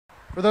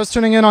For those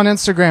tuning in on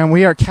Instagram,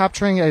 we are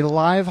capturing a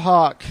live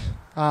hawk.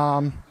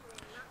 Well,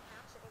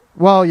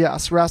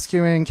 yes,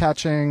 rescuing,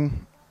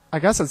 catching. I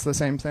guess it's the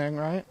same thing,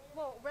 right?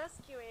 Well,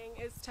 rescuing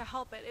is to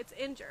help it. It's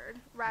injured,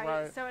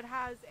 right? So it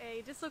has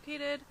a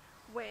dislocated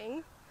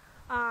wing.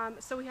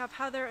 So we have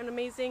Heather, an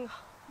amazing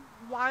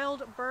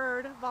wild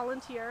bird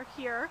volunteer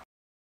here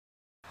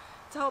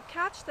to help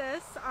catch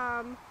this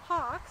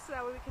hawk so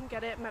that way we can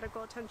get it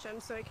medical attention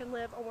so it can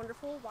live a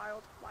wonderful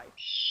wild life.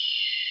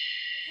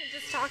 We can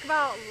just talk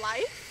about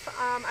life.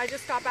 I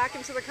just got back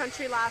into the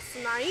country last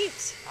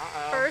night.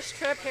 First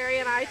trip Harry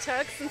and I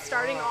took since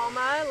starting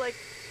Alma. Like,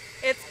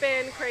 it's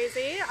been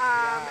crazy.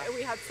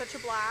 We had such a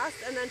blast,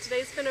 and then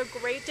today's been a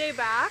great day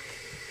back.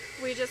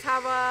 We just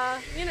have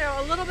a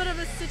little bit of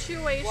a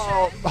situation.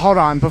 Well, hold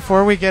on.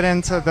 Before we get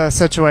into the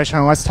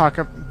situation, let's talk,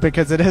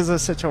 because it is a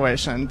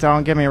situation.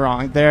 Don't get me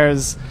wrong.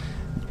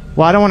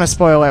 Well, I don't want to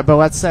spoil it, but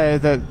let's say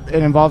that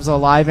it involves a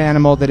live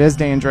animal that is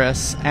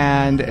dangerous,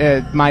 and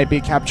it might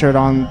be captured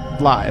on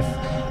live.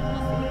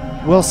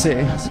 We'll see.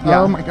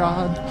 Yeah. Oh my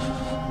God.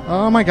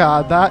 Oh my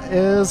God. That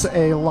is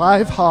a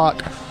live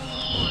hawk.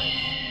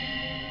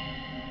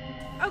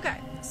 Okay,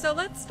 so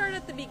let's start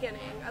at the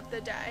beginning of the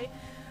day.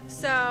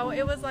 So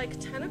it was like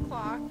 10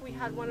 o'clock. We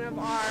had one of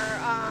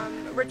our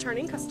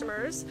returning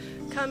customers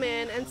come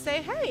in and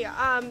say, hey,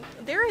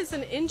 there is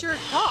an injured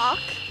hawk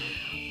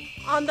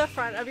on the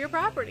front of your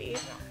property.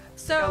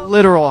 So a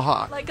literal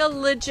hawk. Like a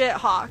legit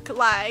hawk,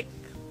 like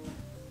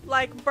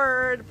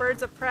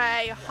birds of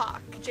prey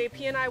hawk.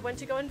 JP and I went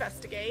to go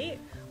investigate.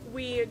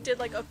 We did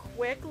like a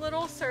quick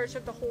little search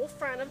of the whole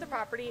front of the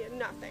property,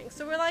 nothing.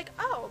 So we're like,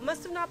 oh,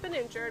 must have not been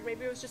injured.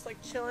 Maybe it was just like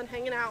chilling,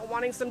 hanging out,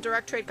 wanting some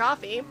direct trade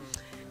coffee,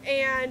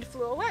 and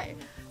flew away.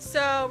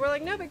 So we're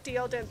like, no big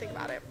deal, didn't think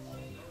about it.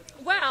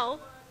 Well,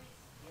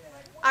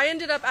 I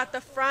ended up at the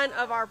front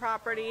of our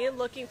property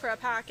looking for a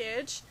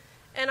package,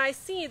 and I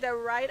see that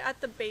right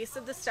at the base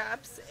of the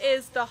steps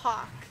is the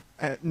hawk.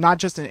 Not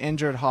just an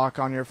injured hawk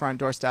on your front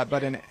doorstep,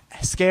 but an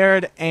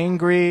scared,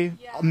 angry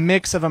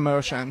mix of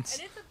emotions.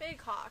 And it's a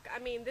big hawk. I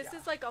mean, this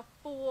is like a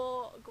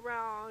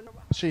full-grown.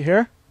 Is she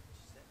here?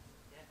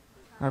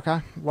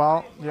 Okay.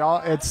 Well,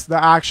 y'all, it's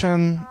the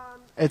action.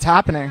 It's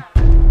happening.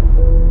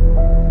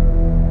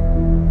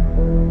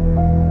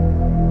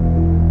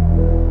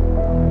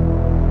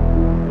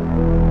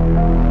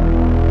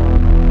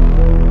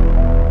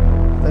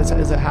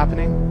 Is it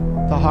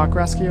happening? The hawk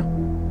rescue?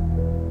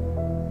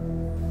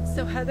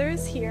 So Heather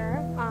is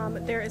here.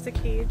 There is a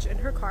cage in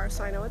her car,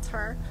 so I know it's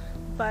her.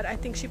 But I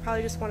think she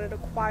probably just wanted to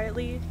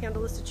quietly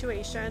handle the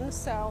situation.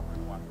 So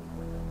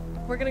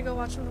we're going to go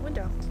watch from the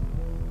window.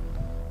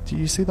 Do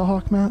you see the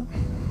hawk, Matt?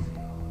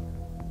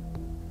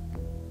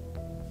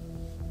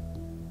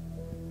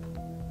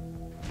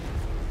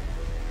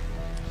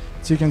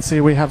 So you can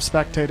see we have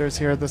spectators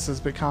here. This has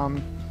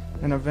become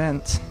an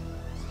event.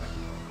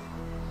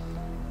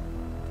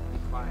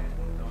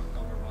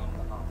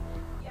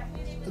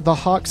 The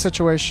hawk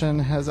situation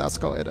has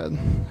escalated.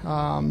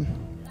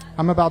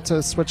 I'm about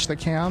to switch the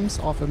cams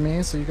off of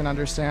me so you can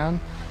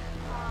understand.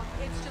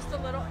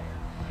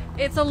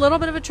 It's a little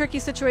bit of a tricky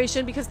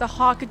situation because the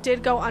hawk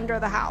did go under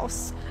the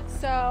house.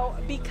 So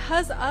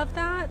because of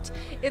that,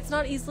 it's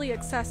not easily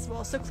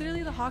accessible. So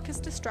clearly the hawk is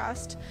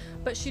distressed,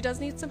 but she does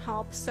need some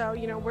help. So,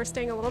 we're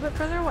staying a little bit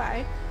further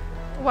away.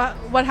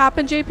 What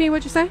happened, JP?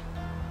 What'd you say?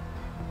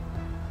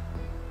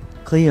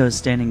 Cleo is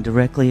standing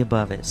directly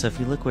above it, so if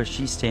you look where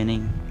she's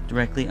standing,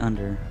 directly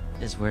under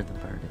is where the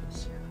bird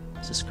is.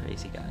 This is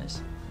crazy,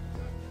 guys.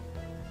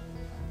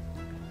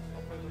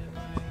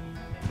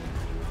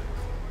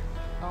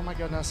 Oh my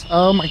goodness.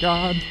 Oh my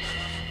God.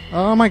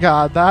 Oh my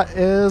God. That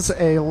is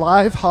a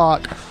live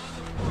hawk.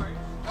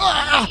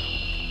 Ah!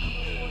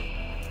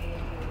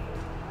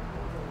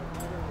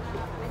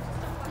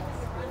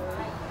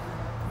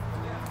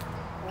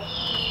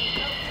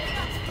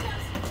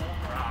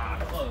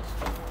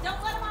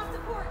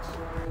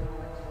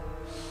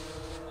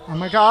 Oh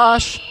my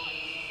gosh.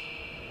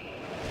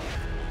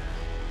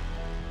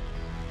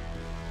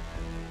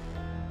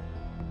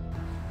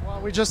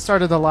 Well, we just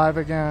started the live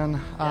again.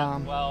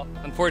 Well,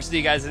 unfortunately,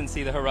 you guys didn't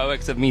see the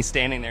heroics of me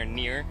standing there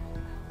near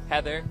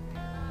Heather.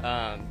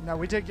 No,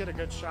 we did get a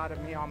good shot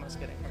of me almost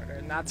getting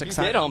murdered, and that's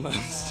exciting. You did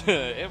almost.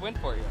 It went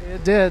for you.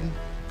 It did.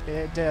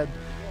 It did.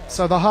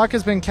 So the hawk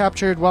has been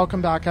captured.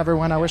 Welcome back,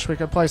 everyone. I wish we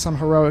could play some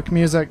heroic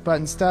music,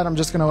 but instead I'm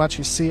just going to let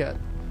you see it.